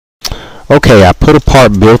Okay, I put a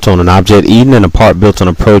part built on an Object Eden and a part built on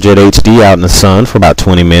a ProJet HD out in the sun for about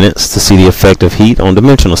 20 minutes to see the effect of heat on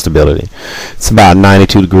dimensional stability. It's about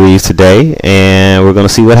 92 degrees today, and we're going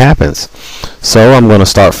to see what happens. So I'm going to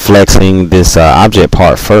start flexing this object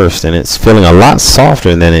part first, and it's feeling a lot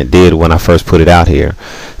softer than it did when I first put it out here.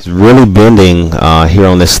 It's really bending here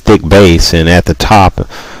on this thick base and at the top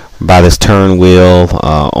by this turn wheel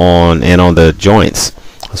on the joints.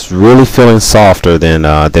 It's really feeling softer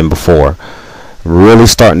than before. Really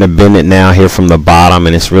starting to bend it now here from the bottom,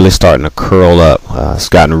 and it's really starting to curl up. It's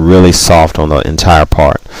gotten really soft on the entire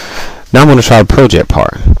part. Now I'm going to try the ProJet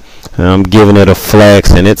part. I'm giving it a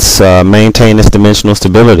flex, and it's maintained its dimensional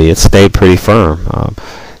stability. It's stayed pretty firm.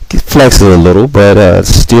 It flexes a little, but it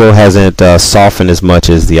still hasn't softened as much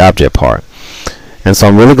as the object part. And so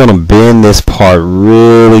I'm really going to bend this part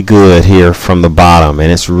really good here from the bottom,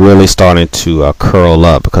 and it's really starting to curl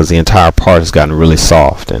up because the entire part has gotten really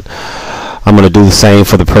soft. And I'm going to do the same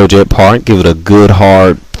for the ProJet part. Give it a good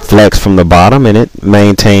hard flex from the bottom, and it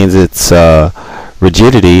maintains its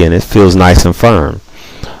rigidity, and it feels nice and firm.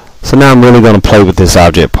 So now I'm really going to play with this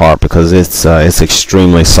object part because it's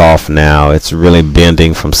extremely soft now. It's really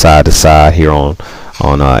bending from side to side here on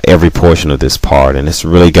every portion of this part, and it's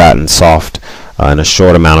really gotten soft in a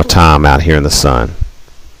short amount of time out here in the sun.